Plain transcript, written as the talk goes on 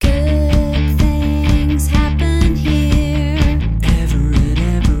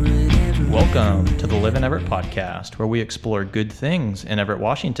Live in Everett podcast, where we explore good things in Everett,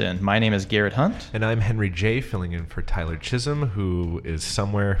 Washington. My name is Garrett Hunt. And I'm Henry J., filling in for Tyler Chisholm, who is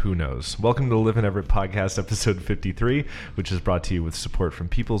somewhere, who knows. Welcome to the Live in Everett podcast, episode 53, which is brought to you with support from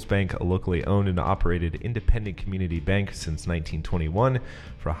People's Bank, a locally owned and operated independent community bank since 1921.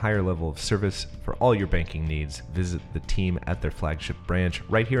 For a higher level of service for all your banking needs, visit the team at their flagship branch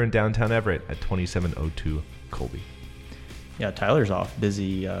right here in downtown Everett at 2702 Colby. Yeah, Tyler's off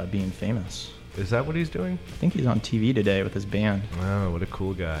busy being famous. Is that what he's doing? I think he's on TV today with his band. Wow, what a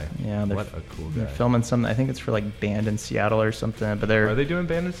cool guy. Yeah, what a cool guy. They're filming something. I think it's for like Band in Seattle or something. But Are they doing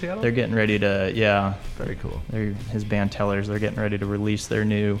Band in Seattle? They're getting ready to, yeah. Very cool. They're his band Tellers. They're getting ready to release their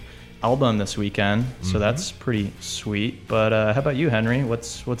new album this weekend. So that's pretty sweet. But how about you, Henry?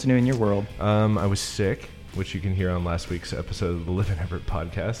 What's new in your world? I was sick, which you can hear on last week's episode of the Live in Everett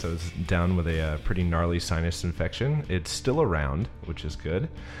podcast. I was down with a pretty gnarly sinus infection. It's still around, which is good.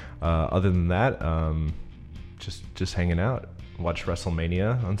 Other than that, just hanging out. Watched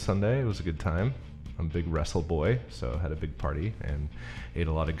WrestleMania on Sunday. It was a good time. I'm a big wrestle boy, so had a big party and ate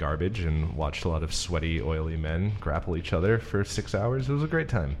a lot of garbage and watched a lot of sweaty, oily men grapple each other for 6 hours. It was a great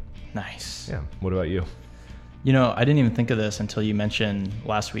time. Nice. Yeah. What about you? You know, I didn't even think of this until you mentioned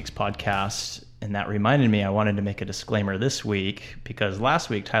last week's podcast, and that reminded me I wanted to make a disclaimer this week, because last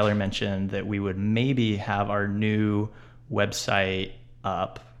week Tyler mentioned that we would maybe have our new website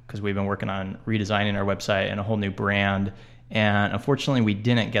up, because we've been working on redesigning our website and a whole new brand. And unfortunately, we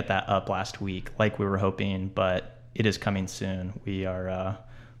didn't get that up last week like we were hoping, but it is coming soon. We are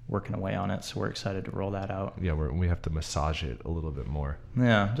working away on it, so we're excited to roll that out. Yeah, we have to massage it a little bit more.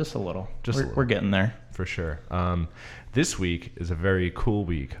 Yeah, just a little. We're getting there. For sure. This week is a very cool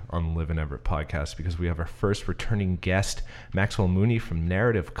week on the Live in Everett podcast because we have our first returning guest, Maxwell Mooney from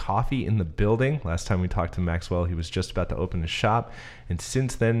Narrative Coffee, in the building. Last time we talked to Maxwell, he was just about to open his shop. And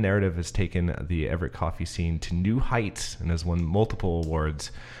since then, Narrative has taken the Everett coffee scene to new heights and has won multiple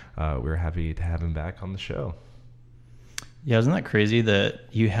awards. We're happy to have him back on the show. Yeah, isn't that crazy that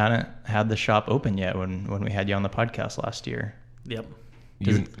you hadn't had the shop open yet when we had you on the podcast last year? Yep.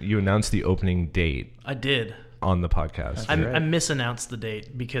 You announced the opening date. I did. On the podcast. I misannounced the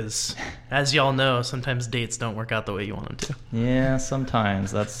date because, as y'all know, sometimes dates don't work out the way you want them to. Yeah,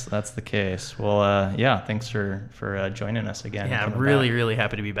 sometimes that's the case. Well, yeah, thanks for joining us again. Yeah, I'm really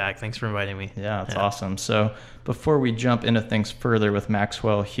happy to be back. Thanks for inviting me. Yeah, it's awesome. So before we jump into things further with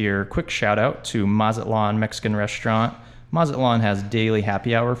Maxwell here, quick shout out to Mazatlan Mexican Restaurant. Mazatlan has daily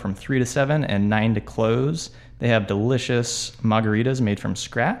happy hour from 3 to 7 and 9 to close. They have delicious margaritas made from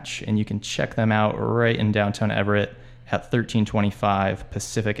scratch, and you can check them out right in downtown Everett at 1325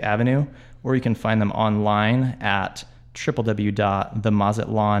 Pacific Avenue, or you can find them online at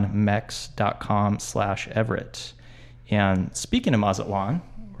www.themazatlanmex.com/Everett. And speaking of Mazatlan,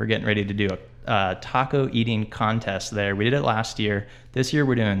 we're getting ready to do a taco eating contest there. We did it last year. This year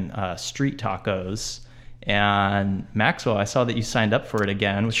we're doing street tacos. And Maxwell, I saw that you signed up for it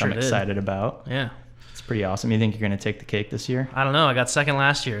again, which I'm excited about. Yeah. It's pretty awesome. You think you're going to take the cake this year? I don't know. I got second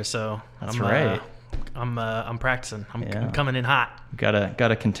last year, so that's right. I'm practicing. I'm coming in hot. Got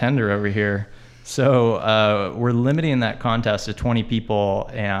a contender over here. So we're limiting that contest to 20 people,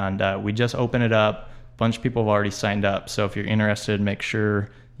 and we just opened it up. A bunch of people have already signed up. So if you're interested, make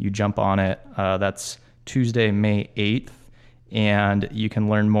sure you jump on it. That's Tuesday, May 8th, and you can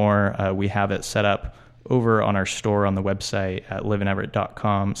learn more. We have it set up over on our store on the website at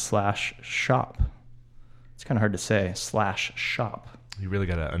liveineverett.com/shop. It's kind of hard to say, /shop. You really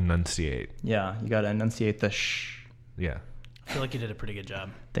got to enunciate. Yeah, you got to enunciate the sh. Yeah. I feel like you did a pretty good job.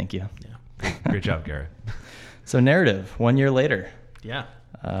 Thank you. Yeah. Great job, Garrett. So Narrative, 1 year later. Yeah.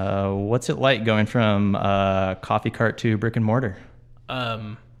 What's it like going from coffee cart to brick and mortar?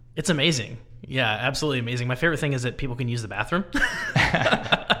 It's amazing. Yeah, absolutely amazing. My favorite thing is that people can use the bathroom.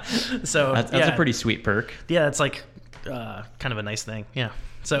 So that's a pretty sweet perk. Yeah, it's like kind of a nice thing. Yeah.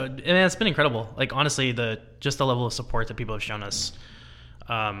 So and it's been incredible. Like honestly, the level of support that people have shown us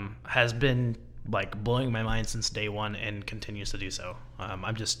has been like blowing my mind since day one and continues to do so.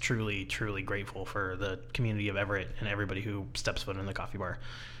 I'm just truly grateful for the community of Everett and everybody who steps foot in the coffee bar.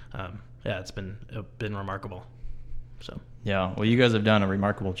 Yeah, it's been remarkable. So yeah, well, you guys have done a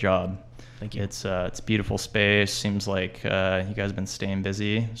remarkable job. Thank you. It's a beautiful space. Seems like you guys have been staying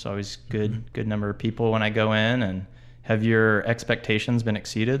busy. It's always good number of people when I go in. And have your expectations been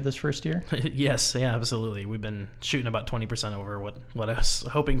exceeded this first year? Yes, yeah, absolutely. We've been shooting about 20% over what I was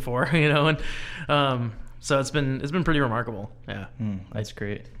hoping for, and so it's been pretty remarkable. Yeah, that's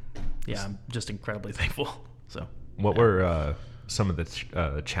great. Yeah, I'm just incredibly thankful. So, what were some of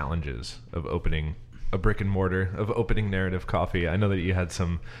the challenges of opening a brick and mortar of opening narrative coffee. I know that you had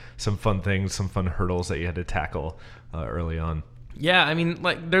some fun things, some fun hurdles that you had to tackle early on. Yeah, I mean,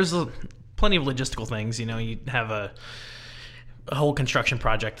 like there's plenty of logistical things. You know, you have a whole construction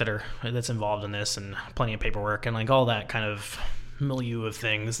project that's involved in this, and plenty of paperwork, and like all that kind of milieu of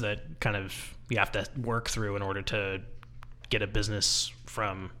things that kind of you have to work through in order to get a business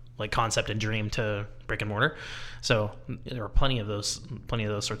from like concept and dream to brick and mortar. So there were plenty of those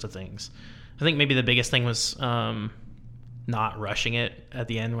sorts of things. I think maybe the biggest thing was not rushing it at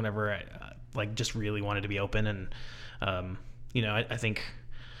the end whenever I like just really wanted to be open. And you know, I think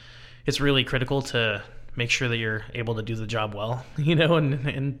it's really critical to make sure that you're able to do the job well, you know,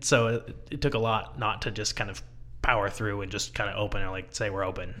 and so it took a lot not to just kind of power through and just kind of open and like say we're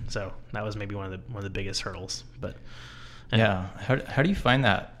open. So that was maybe one of the biggest hurdles. But yeah, how do you find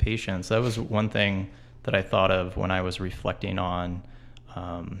that patience? That was one thing that I thought of when I was reflecting on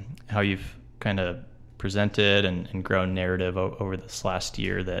how you've kind of presented and grown narrative over this last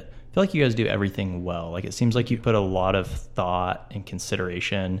year, that I feel like you guys do everything well. Like it seems like you put a lot of thought and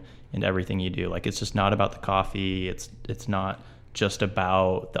consideration into everything you do. Like it's just not about the coffee. It's not just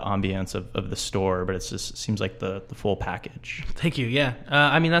about the ambience of the store, but it seems like the full package. Thank you. Yeah.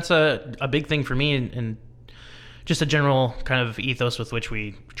 I mean, that's a big thing for me, and just a general kind of ethos with which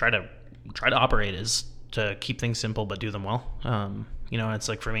we try to operate is to keep things simple, but do them well. You know, it's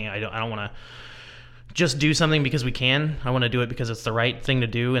like for me, I don't want to just do something because we can. I want to do it because it's the right thing to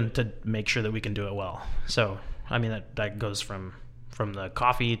do and to make sure that we can do it well. So, I mean, that goes from the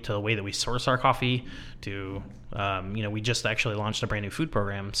coffee to the way that we source our coffee to, you know, we just actually launched a brand new food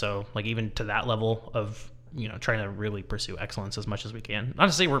program. So like even to that level of, you know, trying to really pursue excellence as much as we can. Not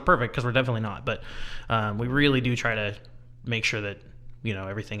to say we're perfect, because we're definitely not, but we really do try to make sure that, you know,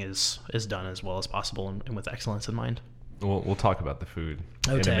 everything is done as well as possible and with excellence in mind. We'll talk about the food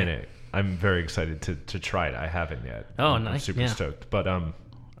in a minute. I'm very excited to try it. I haven't yet. Oh, I'm nice. super stoked. But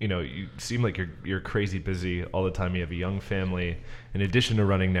you know, you seem like you're crazy busy all the time. You have a young family. In addition to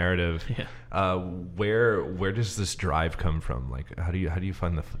running narrative, where does this drive come from? Like, how do you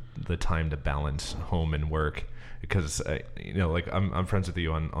find the time to balance home and work? Because you know, like I'm friends with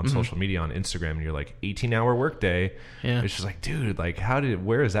you on social media, on Instagram, and you're like 18-hour workday. Yeah. It's just like, dude, like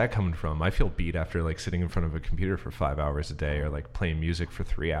where is that coming from? I feel beat after like sitting in front of a computer for 5 hours a day, or like playing music for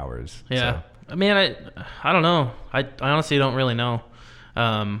 3 hours. Yeah. So. I mean, I don't know. I honestly don't really know.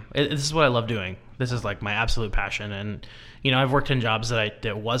 This is what I love doing. This is like my absolute passion. And, you know, I've worked in jobs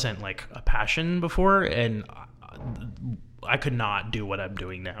that wasn't like a passion before, and I could not do what I'm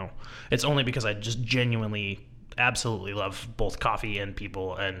doing now. It's only because I just genuinely absolutely love both coffee and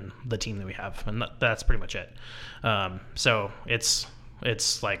people and the team that we have. And that's pretty much it. So it's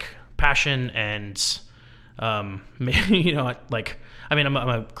like passion and, you know, like, I mean, I'm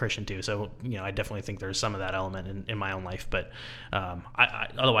a Christian too, so, you know, I definitely think there's some of that element in my own life, but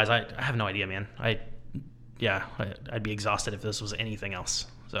otherwise, I have no idea, man. I'd be exhausted if this was anything else.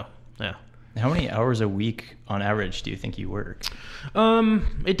 So, yeah. How many hours a week on average do you think you work?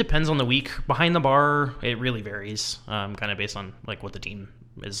 It depends on the week. Behind the bar, it really varies, kind of based on like what the team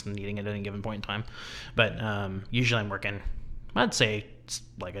is needing at any given point in time. But usually I'm working, I'd say it's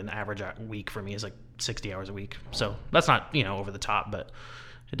like an average week for me is like 60 hours a week. So that's not, you know, over the top, but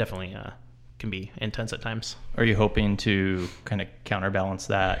it definitely can be intense at times. Are you hoping to kind of counterbalance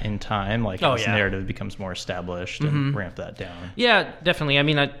that in time? Like as narrative becomes more established and ramp that down? Yeah, definitely. I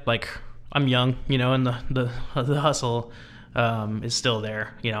mean, I'm young, you know, and the hustle is still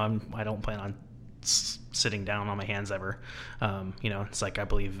there. You know, I don't plan on sitting down on my hands ever. You know, it's like I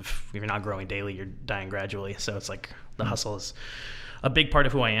believe if you're not growing daily, you're dying gradually. So it's like the hustle is a big part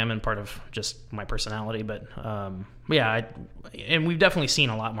of who I am and part of just my personality. But and we've definitely seen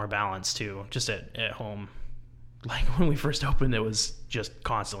a lot more balance too, just at home. Like when we first opened, it was just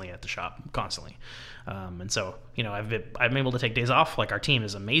constantly at the shop, constantly. And so, you know, I'm able to take days off. Like our team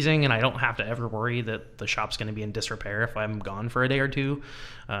is amazing, and I don't have to ever worry that the shop's going to be in disrepair if I'm gone for a day or two,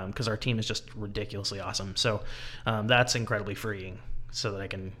 because our team is just ridiculously awesome. So that's incredibly freeing, so that I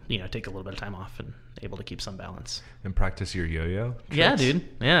can, you know, take a little bit of time off and able to keep some balance. And practice your yo-yo tricks? Yeah, dude.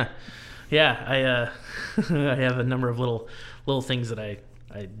 Yeah. I have a number of little things that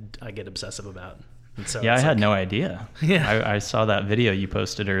I get obsessive about. So yeah, I had no idea. Yeah, I saw that video you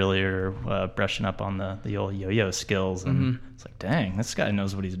posted earlier, brushing up on the old yo-yo skills, and it's like, dang, this guy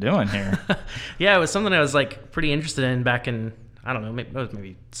knows what he's doing here. Yeah, it was something I was like pretty interested in back in, I don't know,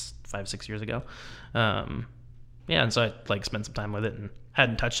 maybe 5-6 years ago. Yeah, and so I like spent some time with it and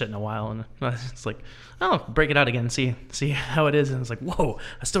hadn't touched it in a while, and it's like, oh, break it out again, see how it is, and it's like, whoa,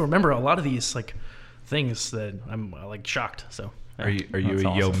 I still remember a lot of these like things that I'm like shocked. So Are you That's a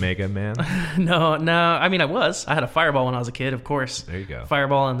awesome. Yo Mega man? No. I mean, I had a Fireball when I was a kid, of course. There you go.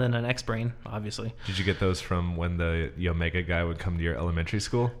 Fireball and then an X-Brain, obviously. Did you get those from when the Yo Mega guy would come to your elementary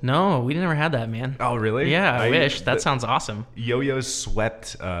school? No, we never had that, man. Oh, really? Yeah, I wish. That sounds awesome. Yo-Yos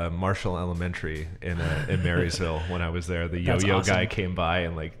swept Marshall Elementary in Marysville when I was there. The That's yo-yo awesome. guy came by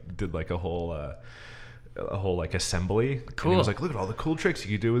and like did like a whole like assembly. And Cool. he was like, "Look at all the cool tricks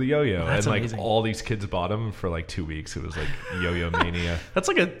you could do with a yo-yo." That's and like amazing. all these kids bought them for like 2 weeks. It was like yo-yo mania. That's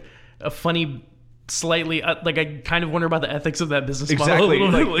like a funny, slightly like I kind of wonder about the ethics of that business model. Exactly. a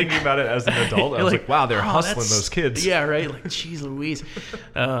little Like bit. thinking about it as an adult, I You're was like, "Wow, they're oh, hustling that's- those kids." Yeah, right. Like, geez, Louise.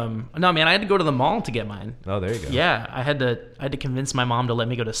 No, man, I had to go to the mall to get mine. Oh, there you go. Yeah, I had to convince my mom to let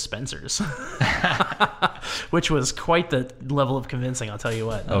me go to Spencer's, which was quite the level of convincing. I'll tell you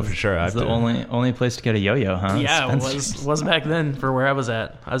what. Oh, for sure. It's the only place to get a yo-yo, huh? Yeah, it Spencer's. was back then for where I was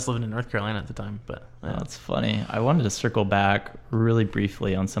at. I was living in North Carolina at the time, but Oh, that's funny. I wanted to circle back really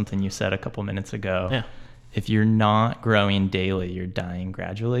briefly on something you said a couple minutes ago. yeah, If you're not growing daily, you're dying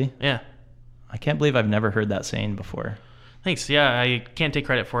gradually. yeah. I can't believe I've never heard that saying before. Thanks. Yeah, I can't take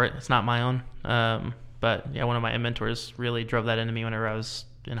credit for it. It's not my own. But yeah, one of my mentors really drove that into me whenever I was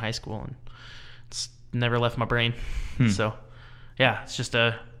in high school, and it's never left my brain. So yeah, it's just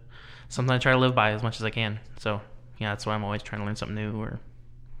something I try to live by as much as I can. So yeah, that's why I'm always trying to learn something new or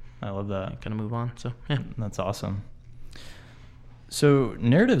I love that. kind of move on. So yeah. That's awesome. So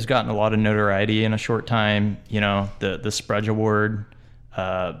Narrative's gotten a lot of notoriety in a short time. You know, the Sprudge Award,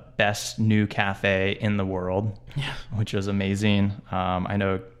 best new cafe in the world, Yeah. which is amazing. I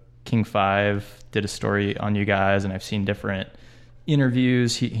know King 5 did a story on you guys, and I've seen different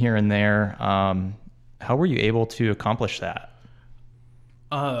interviews here and there. How were you able to accomplish that?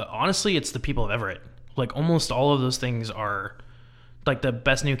 Honestly, it's the people of Everett. Like almost all of those things are like the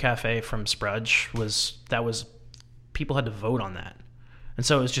best new cafe from Sprudge was people had to vote on that. And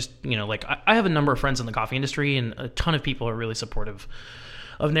so it was just, you know, like I have a number of friends in the coffee industry and a ton of people are really supportive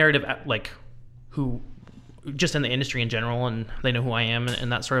of Narrative, like who just in the industry in general, and they know who I am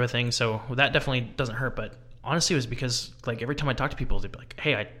and that sort of a thing. So that definitely doesn't hurt. But honestly, it was because like every time I talk to people, they'd be like,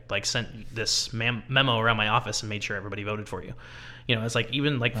 "Hey, I like sent this memo around my office and made sure everybody voted for you." You know, it's like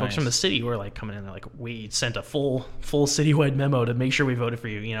even like folks from the city were like coming in, they're like, "We sent a full citywide memo to make sure we voted for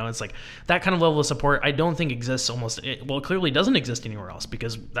you." You know, it's like that kind of level of support I don't think exists it clearly doesn't exist anywhere else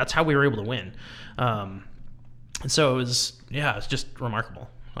because that's how we were able to win. And so it's just remarkable.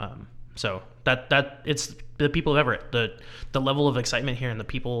 So that it's the people of Everett, the level of excitement here and the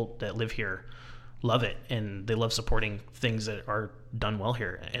people that live here love it and they love supporting things that are done well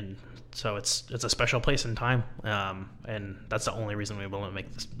here, and so it's a special place in time, and that's the only reason we were able to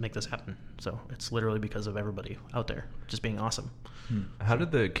make this happen. So it's literally because of everybody out there just being awesome. How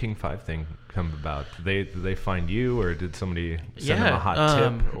did the King 5 thing come about? Did they find you, or did somebody send them a hot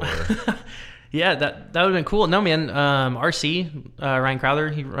tip? Or Yeah, that would have been cool. No, man. RC Ryan Crowther,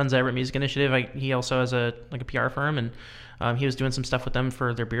 he runs the Everett Music Initiative. He also has a PR firm, and he was doing some stuff with them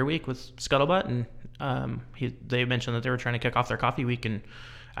for their beer week with Scuttlebutt, and they mentioned that they were trying to kick off their coffee week and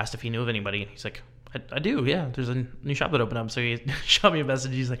asked if he knew of anybody. He's like, I do, yeah. There's a new shop that opened up. So he shot me a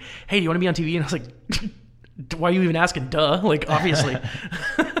message. He's like, "Hey, do you want to be on TV?" And I was like, "Why are you even asking? Duh!" Like, obviously,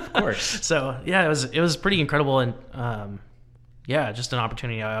 Of course. So yeah, it was pretty incredible, and yeah, just an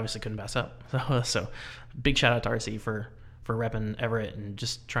opportunity I obviously couldn't pass up. So big shout out to RC for repping Everett and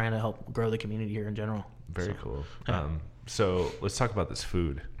just trying to help grow the community here in general. very cool. Yeah. So let's talk about this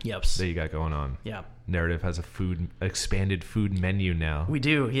food Yeps. that you got going on. Yeah, Narrative has a expanded food menu now. we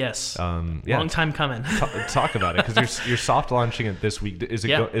do. Yes. Yeah. Long time coming. Talk about it, because you're soft launching it this week. Is it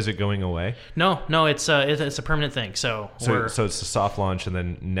Yeah. is it going away? No, it's a permanent thing. So So it's a soft launch, and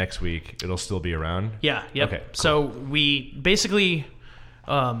then next week it'll still be around. yeah, yep. Okay, cool. So we basically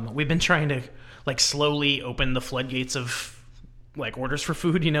we've been trying to like slowly open the floodgates of like orders for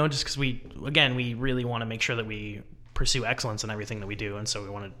food, you know, just because we really want to make sure that we pursue excellence in everything that we do, and so we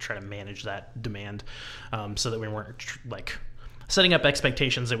want to try to manage that demand, so that we weren't like setting up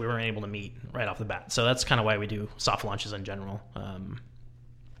expectations that we weren't able to meet right off the bat. So that's kind of why we do soft launches in general.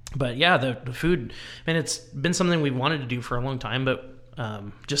 But yeah, the food, and it's been something we've wanted to do for a long time, but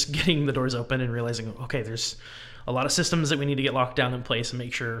just getting the doors open and realizing, okay, there's a lot of systems that we need to get locked down in place and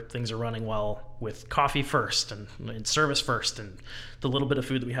make sure things are running well with coffee first and service first and the little bit of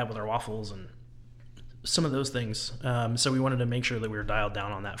food that we have with our waffles and some of those things. So we wanted to make sure that we were dialed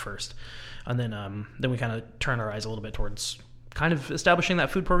down on that first. And then we kind of turned our eyes a little bit towards kind of establishing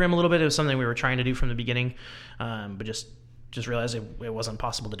that food program a little bit. It was something we were trying to do from the beginning, but just realized it wasn't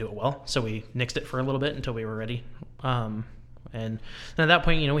possible to do it well. So we nixed it for a little bit until we were ready. And then at that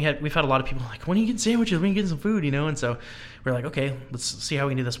point, we've had a lot of people like, when are you getting sandwiches? When are you getting some food? And so we're like, okay, let's see how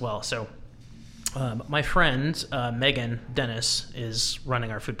we can do this well. So my friend, Megan Dennis, is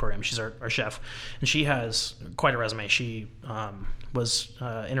running our food program. She's our chef, and she has quite a resume. She was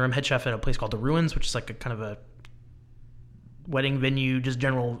interim head chef at a place called The Ruins, which is like a kind of a wedding venue, just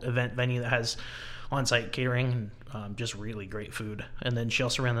general event venue that has on-site catering and just really great food. And then she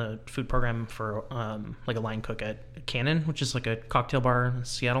also ran the food program for like a line cook at Cannon, which is like a cocktail bar in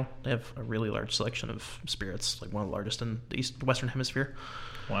Seattle. They have a really large selection of spirits, like one of the largest in the Western Hemisphere.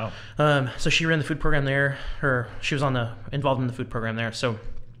 Wow. So she ran the food program there, or she was involved in the food program there. So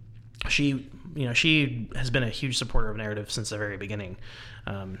she has been a huge supporter of Narrative since the very beginning.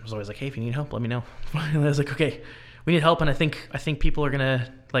 Was always like, hey, if you need help, let me know. And I was like, okay, we need help, and I think people are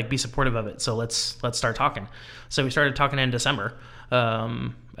gonna like be supportive of it. So let's start talking. So we started talking in December,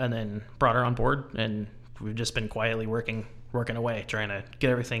 and then brought her on board, and we've just been quietly working away, trying to get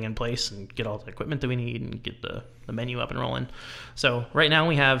everything in place and get all the equipment that we need and get the menu up and rolling. So right now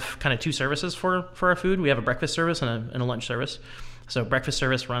we have kind of two services for our food. We have a breakfast service and a lunch service. So breakfast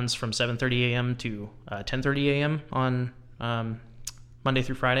service runs from 7:30 a.m. to 10:30 a.m. on Monday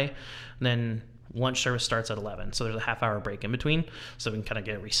through Friday. And then lunch service starts at 11. So there's a half-hour break in between, so we can kind of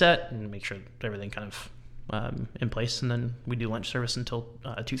get it reset and make sure everything kind of in place. And then we do lunch service until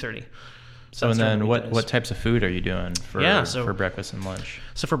 2:30. So and then what types of food are you doing for breakfast and lunch?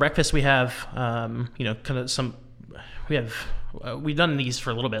 So for breakfast we have we've done these for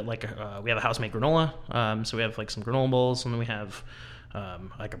a little bit. Like we have a house-made granola. So we have like some granola bowls, and then we have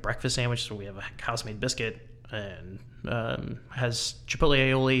like a breakfast sandwich. So we have a house-made biscuit and has chipotle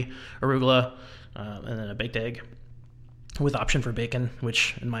aioli, arugula, and then a baked egg with option for bacon,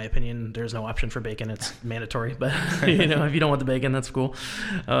 which in my opinion, there's no option for bacon. It's mandatory, but if you don't want the bacon, that's cool.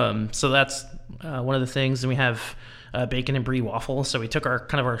 So that's one of the things. And we have bacon and brie waffle. So we took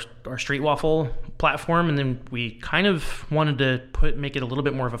our street waffle platform, and then we kind of wanted to make it a little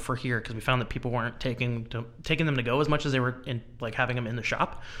bit more of a for here, because we found that people weren't taking them to go as much as they were in like having them in the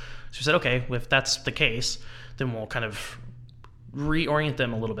shop. So we said, okay, if that's the case, then we'll kind of reorient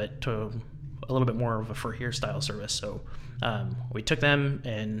them a little bit to a little bit more of a for here style service. So we took them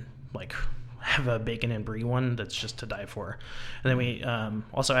and like have a bacon and brie one that's just to die for. And then we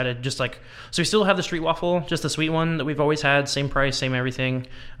also added so we still have the street waffle, just the sweet one that we've always had, same price, same everything.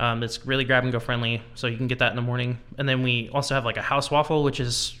 It's really grab and go friendly, so you can get that in the morning. And then we also have like a house waffle, which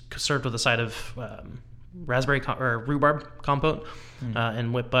is served with a side of raspberry or rhubarb compote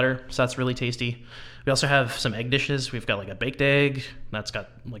and whipped butter, so that's really tasty. We also have some egg dishes. We've got like a baked egg that's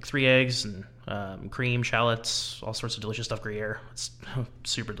got like 3 eggs and cream, shallots, all sorts of delicious stuff. Gruyere, it's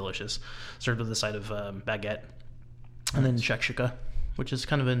super delicious, served with a side of baguette. And then shakshuka, which is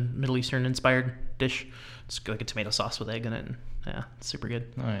kind of a Middle Eastern inspired dish. It's like a tomato sauce with egg in it, and yeah, it's super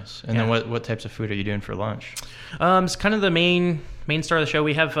good. Nice. And then what types of food are you doing for lunch? It's kind of the main star of the show.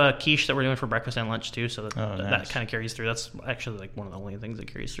 We have quiche that we're doing for breakfast and lunch too, so that kind of carries through. That's actually like one of the only things that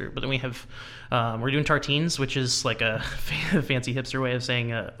carries through. But then we have we're doing tartines, which is like a fancy hipster way of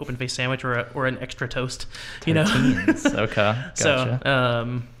saying open face sandwich or an extra toast. Tartines. Okay, gotcha.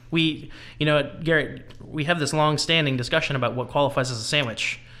 So Garrett, we have this long-standing discussion about what qualifies as a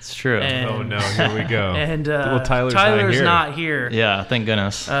sandwich. It's true. Oh no, here we go. And Tyler's not here. Yeah, thank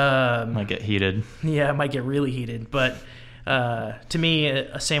goodness. Might get heated. Yeah, it might get really heated. But to me,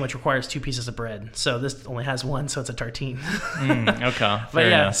 a sandwich requires 2 pieces of bread. So this only has 1, so it's a tartine. Okay. But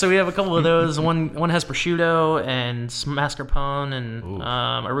yeah, enough. So we have a couple of those. One has prosciutto and mascarpone and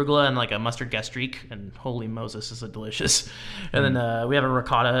arugula and like a mustard gastrique. And holy Moses, is it delicious. And then we have a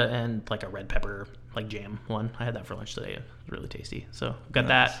ricotta and like a red pepper like jam one. I had that for lunch today. It was really tasty. So got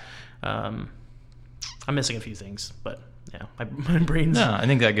nice. That. I'm missing a few things, but yeah, my brain's... No, I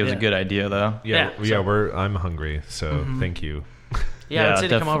think that gives a good idea, though. I'm hungry, so thank you. Yeah, I'd say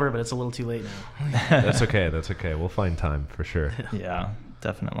to come over, but it's a little too late now. That's okay. We'll find time for sure. Yeah,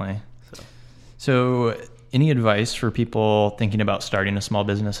 definitely. So any advice for people thinking about starting a small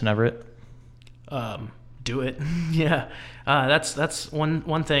business in Everett? Do it. Yeah. That's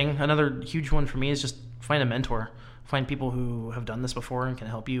one thing. Another huge one for me is just find a mentor. Find people who have done this before and can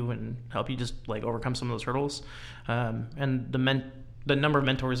help you just like overcome some of those hurdles. And the number of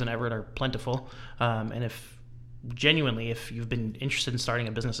mentors in Everett are plentiful. And if you've been interested in starting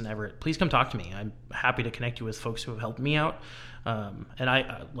a business in Everett, please come talk to me. I'm happy to connect you with folks who have helped me out. And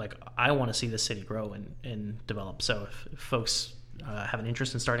I want to see this city grow and develop. So if folks have an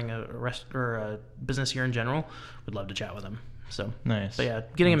interest in starting a business here in general, would love to chat with them. So nice. But yeah,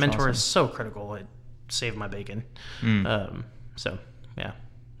 getting a mentor is so critical. It saved my bacon. So yeah,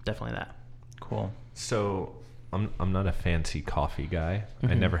 definitely that. Cool. So I'm not a fancy coffee guy.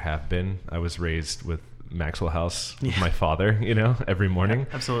 I never have been. I was raised with Maxwell House with my father, every morning.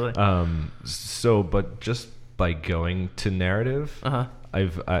 Yeah, absolutely. But just by going to Narrative,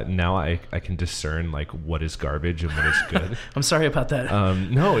 I've now I can discern like what is garbage and what is good. I'm sorry about that.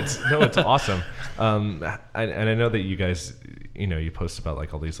 No, it's awesome. And I know that you guys, you post about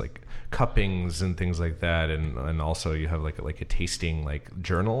like all these like cuppings and things like that, and also you have like a tasting like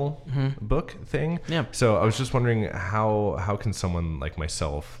journal book thing. Yeah. So I was just wondering how can someone like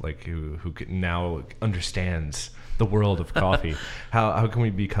myself, like who now understands the world of coffee, how can we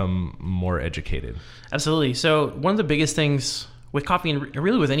become more educated? Absolutely. So one of the biggest things with coffee and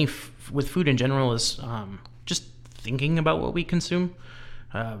really with with food in general is just thinking about what we consume.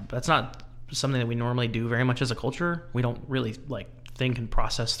 That's not something that we normally do very much as a culture. We don't really like think and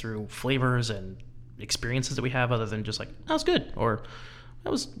process through flavors and experiences that we have other than just like, that was good, or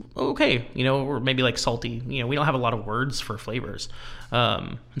that was okay, or maybe like salty. We don't have a lot of words for flavors.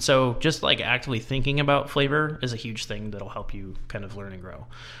 And so just like actively thinking about flavor is a huge thing that'll help you kind of learn and grow.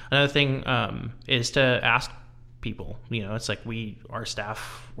 Another thing is to ask people. It's like our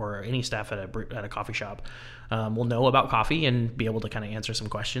staff or any staff at a coffee shop will know about coffee and be able to kind of answer some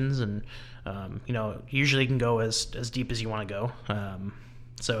questions, and usually can go as deep as you want to go.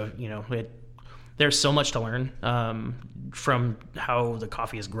 So there's so much to learn from how the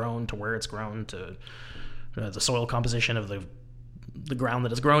coffee is grown to where it's grown to the soil composition of the ground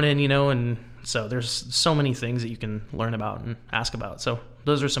that it's grown in, and so there's so many things that you can learn about and ask about. So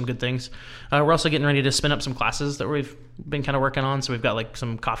those are some good things. We're also getting ready to spin up some classes that we've been kind of working on. So we've got like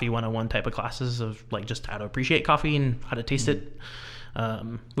some coffee 101 type of classes of like just how to appreciate coffee and how to taste it.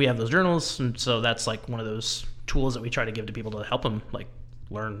 We have those journals, and so that's like one of those tools that we try to give to people to help them like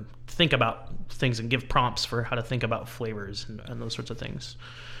learn, think about things and give prompts for how to think about flavors and those sorts of things.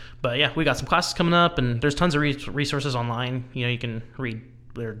 But yeah, we got some classes coming up, and there's tons of resources online. You can read,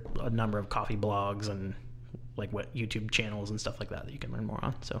 there are a number of coffee blogs and like what YouTube channels and stuff like that you can learn more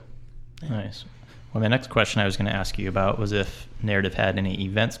on. So yeah. Nice. Well, my next question I was going to ask you about was if Narrative had any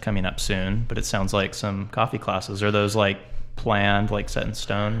events coming up soon, but it sounds like some coffee classes. Are those like planned, like set in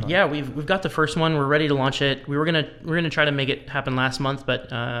stone? Yeah, we've got the first one. We're ready to launch it. We were gonna try to make it happen last month, but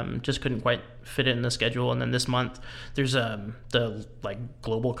just couldn't quite fit it in the schedule. And then this month, there's the like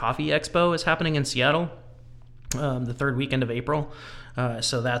Global Coffee Expo is happening in Seattle, the third weekend of April.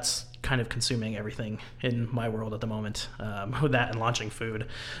 So that's kind of consuming everything in my world at the moment, with that and launching food.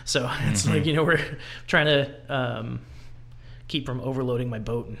 So it's like we're trying to keep from overloading my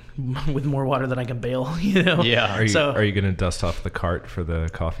boat with more water than I can bail. Yeah. Are you going to dust off the cart for the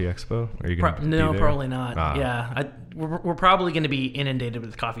coffee expo? Are you going to No, probably not. Yeah, we're probably going to be inundated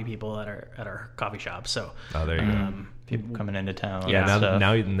with coffee people at our coffee shop. So there you go. People coming into town. Yeah.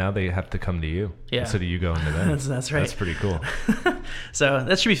 Now they have to come to you. Yeah. Instead of you going to them. That's right. That's pretty cool. So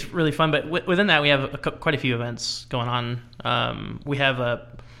that should be really fun. But within that, we have quite a few events going on. We have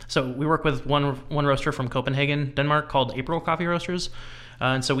So we work with one roaster from Copenhagen, Denmark, called April Coffee Roasters.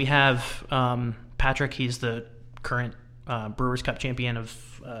 And so we have Patrick. He's the current Brewers Cup champion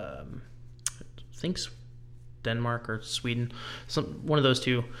of, I think, Denmark or Sweden, one of those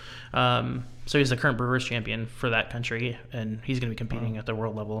two. So he's the current Brewers champion for that country, and he's going to be competing at the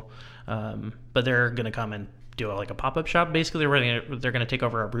world level. But they're going to come and do a pop-up shop. Basically, they're going to take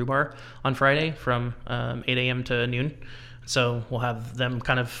over our brew bar on Friday from 8 a.m. to noon. So we'll have them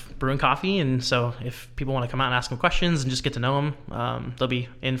kind of brewing coffee, and so if people want to come out and ask them questions and just get to know them, they'll be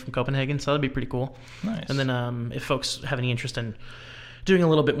in from Copenhagen, so that'll be pretty cool. Nice. And then if folks have any interest in doing a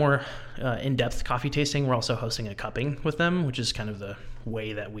little bit more in-depth coffee tasting, we're also hosting a cupping with them, which is kind of the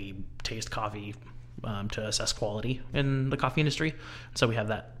way that we taste coffee to assess quality in the coffee industry. So we have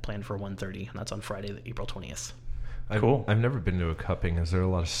that planned for 1:30, and that's on Friday, April 20th. Cool. I've never been to a cupping. Is there a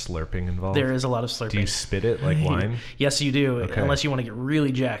lot of slurping involved? There is a lot of slurping. Do you spit it like wine? Yes, you do, Okay. unless you want to get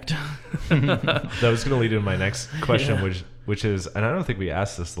really jacked. That was going to lead into my next question, Yeah. which is, and I don't think we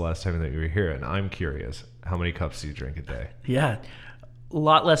asked this the last time that you were here, and I'm curious, how many cups do you drink a day? Yeah, a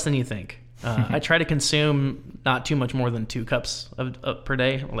lot less than you think. I try to consume not too much more than 2 cups per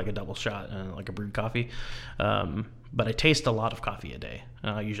day, like a double shot and like a brewed coffee. But I taste a lot of coffee a day.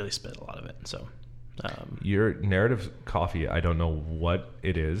 I usually spit a lot of it. So Your Narrative coffee, I don't know what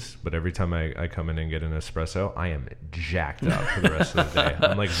it is, but every time I come in and get an espresso, I am jacked up for the rest of the day.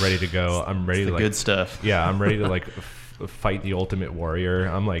 I'm like ready to go. I'm ready to good stuff. Yeah, I'm ready to like fight the ultimate warrior.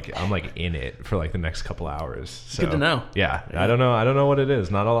 I'm like in it for like the next couple hours. So, good to know. Yeah, I don't know what it is.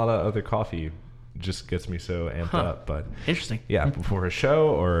 Not a lot of other coffee just gets me so amped up, but interesting. Yeah, before a show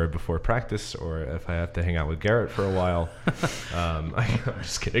or before practice, or if I have to hang out with Garrett for a while. I'm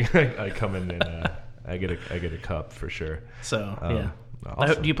just kidding. I come in I get a cup for sure. So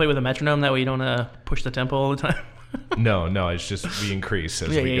Awesome. Do you play with a metronome that way you don't push the tempo all the time? No, it's just we increase as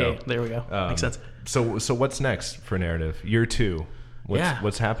we go. Yeah, there we go. Makes sense. So what's next for Narrative? Year 2.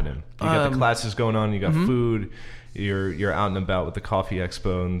 What's happening? You got the classes going on. You got food. You're out and about with the Coffee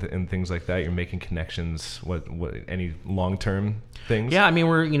Expo and things like that. You're making connections. What any long-term things? Yeah, I mean,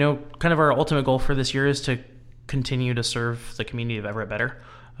 we're kind of our ultimate goal for this year is to continue to serve the community of Everett better,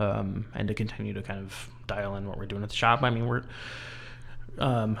 and to continue to kind of dial in what we're doing at the shop. I mean, we're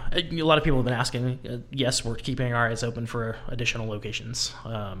a lot of people have been asking. Yes, we're keeping our eyes open for additional locations.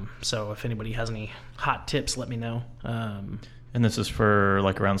 So if anybody has any hot tips, let me know. And this is for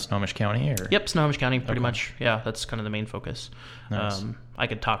like around Snohomish County, or? Yep, Snohomish County, pretty much. Yeah, that's kind of the main focus. Nice. I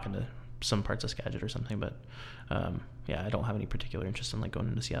could talk into some parts of Skagit or something, but yeah, I don't have any particular interest in like going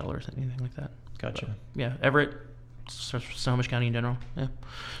into Seattle or anything like that. Gotcha. But, yeah, Everett, Snohomish County in general. Yeah,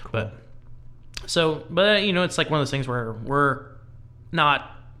 Cool. but it's like one of those things where we're not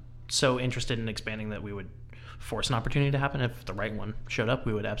so interested in expanding that we would force an opportunity to happen. If the right one showed up,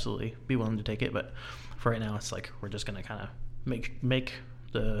 we would absolutely be willing to take it. But for right now, it's like we're just going to kind of make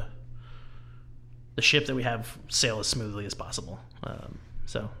the ship that we have sail as smoothly as possible.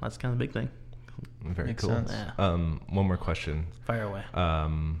 So that's kind of the big thing. Very Makes cool. sense. Yeah. One more question. Fire away.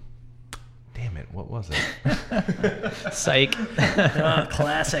 Damn it! What was it? Psych.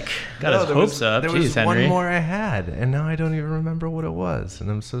 Classic. Got his hopes up. There Jeez, was Henry. one more I had, and now I don't even remember what it was,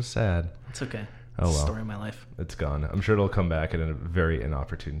 and I'm so sad. It's okay. Oh, well. Story of my life. It's gone. I'm sure it'll come back at a very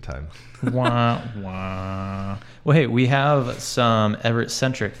inopportune time. Wah, wah. Well, hey, we have some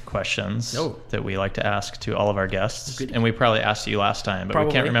Everett-centric questions that we like to ask to all of our guests. Goody. And we probably asked you last time, but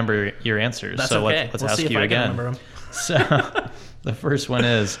we can't remember your answers. That's so okay. let's We'll ask see if you I can again. remember 'em. So the first one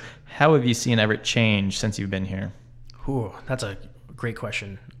is, how have you seen Everett change since you've been here? Ooh, that's a great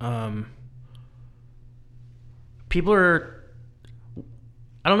question. People are...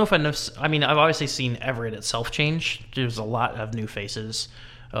 I don't know if I've obviously seen Everett itself change. There's a lot of new faces,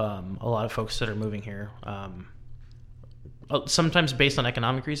 a lot of folks that are moving here. Sometimes based on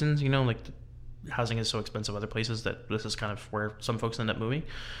economic reasons, like housing is so expensive other places that this is kind of where some folks end up moving,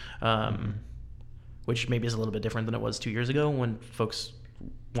 which maybe is a little bit different than it was 2 years ago when folks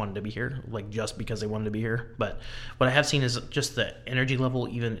wanted to be here, like just because they wanted to be here. But what I have seen is just the energy level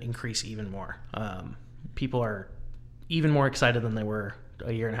increase even more. People are even more excited than they were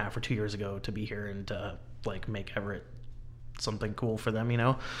a year and a half or 2 years ago to be here and to like make Everett something cool for them,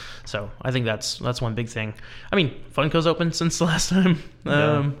 So I think that's one big thing. I mean, Funco's open since the last time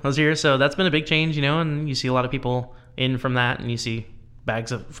I was here, so that's been a big change, and you see a lot of people in from that, and you see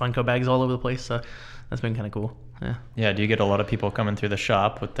bags of Funco bags all over the place, so that's been kind of cool. Yeah, do you get a lot of people coming through the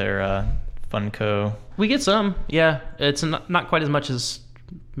shop with their Funco? We get some, yeah. It's not quite as much as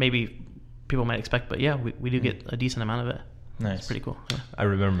maybe people might expect, but yeah, we do get a decent amount of it. Nice. It's pretty cool. Yeah. I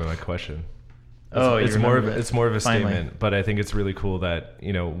remember my question. It's more of a Finally. statement, but I think it's really cool that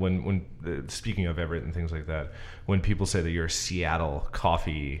when speaking of Everett and things like that, when people say that you're a Seattle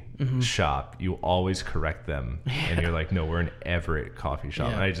coffee shop, you always correct them, and you're like, no, we're an Everett coffee shop.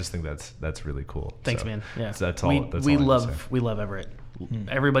 Yeah. And I just think that's really cool. Thanks, So, man. Yeah, that's all. We all I have to say. we love Everett.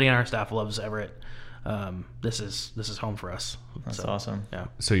 Everybody on our staff loves Everett. This is home for us. That's So, awesome. Yeah.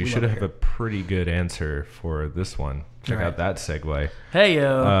 So you We should love it have here. a pretty good answer for this one. Check All right. out that segue. Hey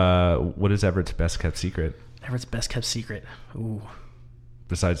yo. What is Everett's best kept secret Everett's best kept secret. Ooh.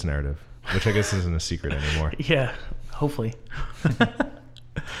 besides Narrative, which I guess isn't a secret anymore? Yeah. Hopefully.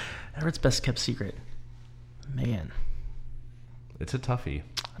 Everett's best kept secret. Man, It's a toughie.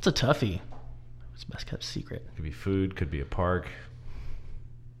 that's a toughie. Everett's best kept secret. Could be food, could be a park.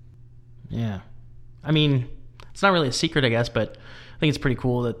 Yeah. I mean, it's not really a secret, I guess, but I think it's pretty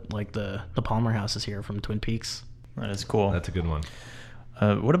cool that like the Palmer House is here from Twin Peaks. That is cool. That's a good one.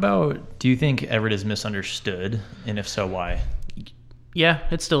 What about, do you think Everett is misunderstood? And if so, why? Yeah,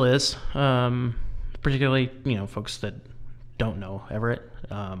 it still is. Particularly, folks that don't know Everett,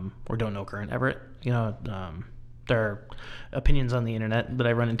 or don't know current Everett. There are opinions on the internet that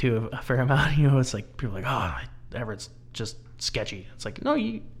I run into a fair amount. It's like people are like, oh, Everett's just sketchy. It's like, no,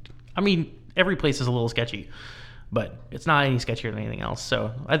 every place is a little sketchy, but it's not any sketchier than anything else.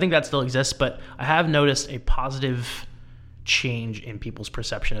 So I think that still exists, but I have noticed a positive change in people's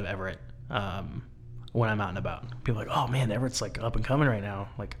perception of Everett when I'm out and about. People are like, oh man, Everett's like up and coming right now,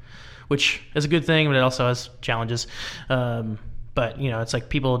 which is a good thing, but it also has challenges. But it's like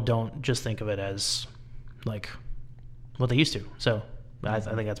people don't just think of it as like what they used to. So I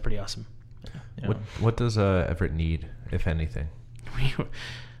think that's pretty awesome. Yeah. What does Everett need, if anything?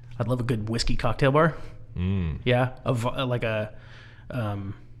 I'd love a good whiskey cocktail bar. Mm. Yeah, like a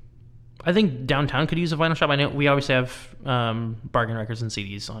I think downtown could use a vinyl shop. I know we obviously have bargain records and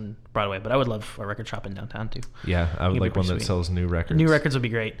CDs on Broadway, but I would love a record shop in downtown too. Yeah, I would It'd be like one pretty that sweet. sells new records. New records would be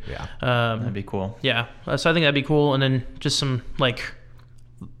great. Yeah. That'd be cool. Yeah, so I think that'd be cool, and then just some like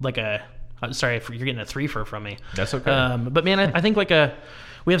a. Sorry, you're getting a threefer from me. That's okay. But man, I think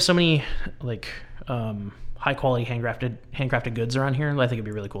we have so many like high quality handcrafted goods around here. I think it'd be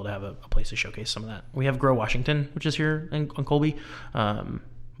really cool to have a place to showcase some of that. We have Grow Washington, which is here on Colby,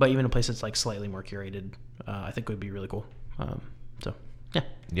 but even a place that's like slightly more curated, I think would be really cool. So yeah,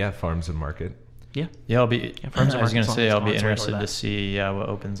 Yeah, Farms and Market. yeah. Yeah, I'll be. Farms I and was going to Market's say on- I'll be on its way interested toward to that. see what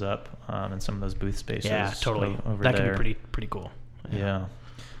opens up in some of those booth spaces. Yeah, totally. over That there. could be pretty cool. Yeah.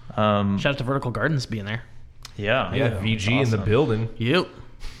 Shout out to Vertical Gardens being there. Yeah. Yeah, VG in the Awesome. building. Yep.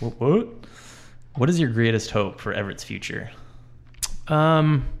 What is your greatest hope for Everett's future?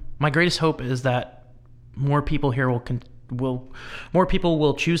 My greatest hope is that more people here more people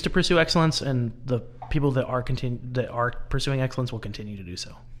will choose to pursue excellence, and the people that are pursuing excellence will continue to do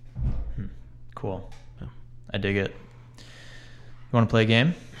so. Cool. I dig it. You want to play a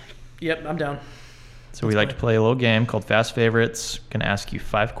game? Yep, I'm down. So we like to play a little game called Fast Favorites. Going to ask you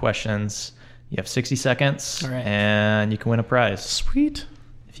 5 questions. You have 60 seconds, All right. and you can win a prize Sweet.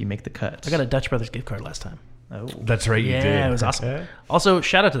 if you make the cut. I got a Dutch Brothers gift card last time. Oh, That's right, you did. Yeah, it was awesome. Also,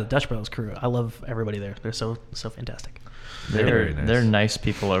 shout out to the Dutch Brothers crew. I love everybody there. They're so fantastic. Very nice. They're nice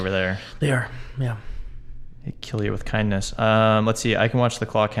people over there. They are. Yeah. They kill you with kindness. Let's see. I can watch the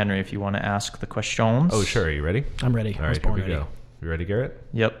clock, Henry, if you want to ask the questions. Oh, sure. Are you ready? I'm ready. All I was right, here born we ready. go. You ready, Garrett?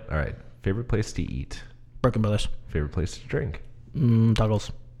 Yep. All right. Favorite place to eat? Broken Brothers. Favorite place to drink?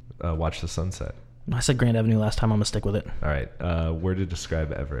 Toggles. Watch the sunset. I said Grand Avenue last time. I'm going to stick with it. All right. Word to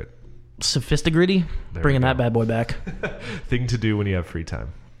describe Everett? Sophistigritty. There Bringing we that go. bad boy back. Thing to do when you have free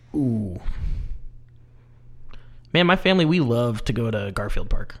time? Ooh. Man, my family, we love to go to Garfield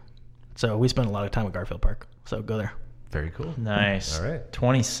Park. So we spend a lot of time at Garfield Park. So go there. Very cool. Nice. All right.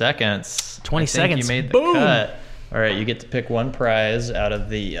 20 seconds. 20 I think seconds. You made the Boom. cut. All right, you get to pick one prize out of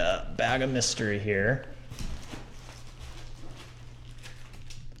the bag of mystery here.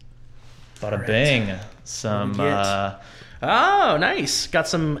 Bada right. bing. Some. Get- Oh, nice. Got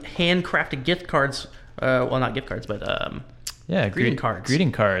some handcrafted gift cards. Well, not gift cards, but Yeah, greeting cards.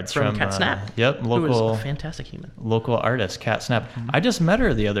 Greeting cards from Cat Snap. Yep, Who is local a fantastic human. local artist, Cat Snap. I just met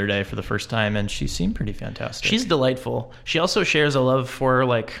her the other day for the first time, and she seemed pretty fantastic. She's delightful. She also shares a love for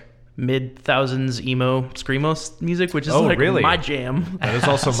like mid-thousands emo screamo music, which is Oh, like really? my jam. That is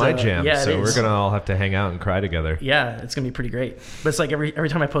also my jam. yeah, it so we're is. going to all have to hang out and cry together. Yeah, it's gonna be pretty great. But it's like every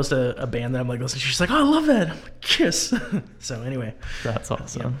time I post a band that I'm like listening, she's like, "Oh, I love that." I'm like, Kiss. So anyway, That's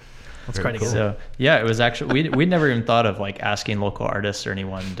awesome. let's Very cry cool. together. So yeah, it was actually we'd never even thought of like asking local artists or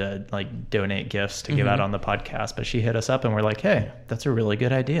anyone to like donate gifts to give out on the podcast, but she hit us up and we're like, hey, that's a really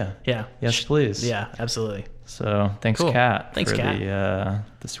good idea. Yeah. Yes, please. Yeah, absolutely. So thanks, Cool. Kat, Thanks, for Kat.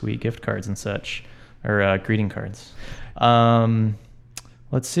 the sweet gift cards and such, or greeting cards.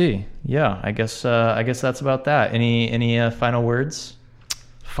 Let's see. Yeah, I guess that's about that. Any final words?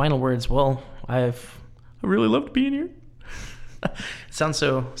 Final words. Well, I really loved being here. It sounds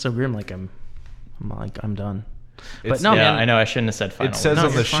so grim, like I'm done. But It's- no, yeah, man. I know I shouldn't have said final. It says No, on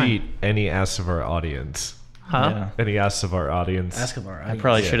the you're fine. sheet, any asks of our audience. Huh? Yeah. Any asks of our audience. Ask of our I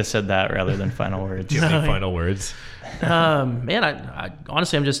probably Yeah. should have said that rather than final words. Do you have any No. final words? Man, I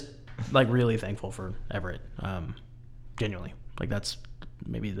honestly, I'm just like really thankful for Everett. Genuinely, like that's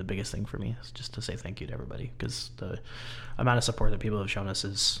maybe the biggest thing for me is just to say thank you to everybody, because the amount of support that people have shown us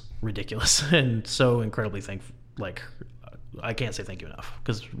is ridiculous and so incredibly thankful. Like I can't say thank you enough,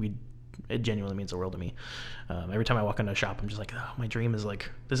 because it genuinely means the world to me. Every time I walk into a shop, I'm just like, oh, my dream is like,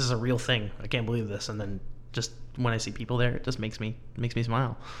 this is a real thing. I can't believe this. And then just when I see people there, it just makes me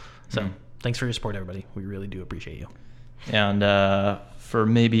smile. So thanks for your support, everybody. We really do appreciate you. And for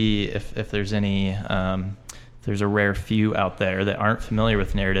maybe if there's any, if there's a rare few out there that aren't familiar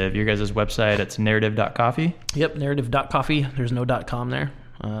with Narrative, your guys' website, it's narrative.coffee. Yep, narrative.coffee. There's no .com there.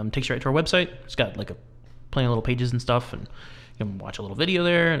 Takes you right to our website. It's got like plenty of little pages and stuff, and you can watch a little video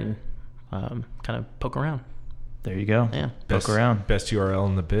there and kind of poke around. There you go. Yeah. Poke around. Best URL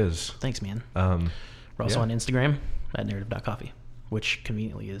in the biz. Thanks, man. We're also yeah. on Instagram at narrative.coffee, which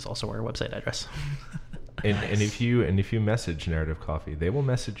conveniently is also our website address. And if you message Narrative Coffee, they will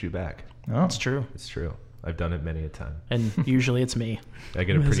message you back. Oh, It's true. It's true. I've done it many a time. And usually it's me. I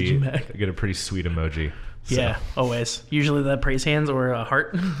get a Messaging pretty back. sweet emoji. So, Yeah, always. Usually the praise hands or a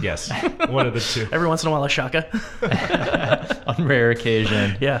heart. Yes. One of the two. Every once in a while a shaka. on rare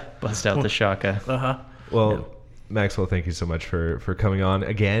occasion. Yeah. Bust out the shaka. Uh-huh. Well, Maxwell, thank you so much for coming on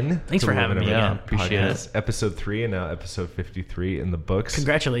again. Thanks to for the having Living me. Everett Yeah, appreciate podcast. Episode 3 and now episode 53 in the books.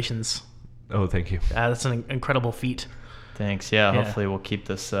 Congratulations. Oh, thank you. That's an incredible feat. Thanks. Yeah, hopefully we'll keep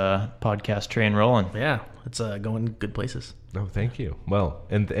this podcast train rolling. Yeah, it's going good places. Oh, thank you. Well,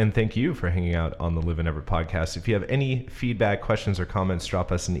 and thank you for hanging out on the Live in Everett podcast. If you have any feedback, questions, or comments,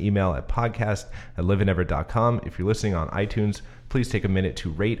 drop us an email at podcast@liveineverett.com. If you're listening on iTunes, please take a minute to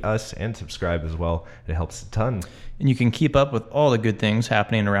rate us and subscribe as well. It helps a ton. And you can keep up with all the good things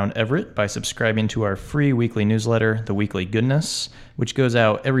happening around Everett by subscribing to our free weekly newsletter, The Weekly Goodness, which goes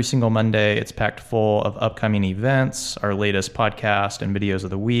out every single Monday. It's packed full of upcoming events, our latest podcast and videos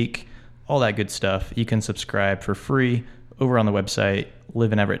of the week, all that good stuff. You can subscribe for free over on the website,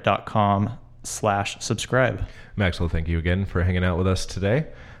 liveineverett.com/subscribe. Maxwell, thank you again for hanging out with us today.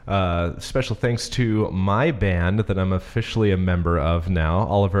 Special thanks to my band that I'm officially a member of now,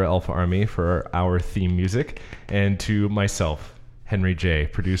 Oliver Alpha Army, for our theme music, and to myself, Henry J.,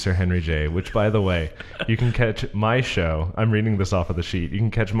 producer Henry J., which, by the way, you can catch my show. I'm reading this off of the sheet. You can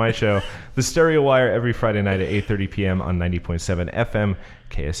catch my show, The Stereo Wire, every Friday night at 8:30 p.m. on 90.7 FM,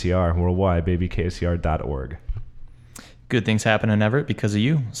 KSCR, worldwide, baby, KSCR.org. Good things happen in Everett because of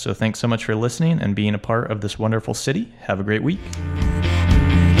you. So thanks so much for listening and being a part of this wonderful city. Have a great week.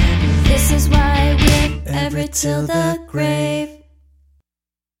 This is why we're Everett till the grave.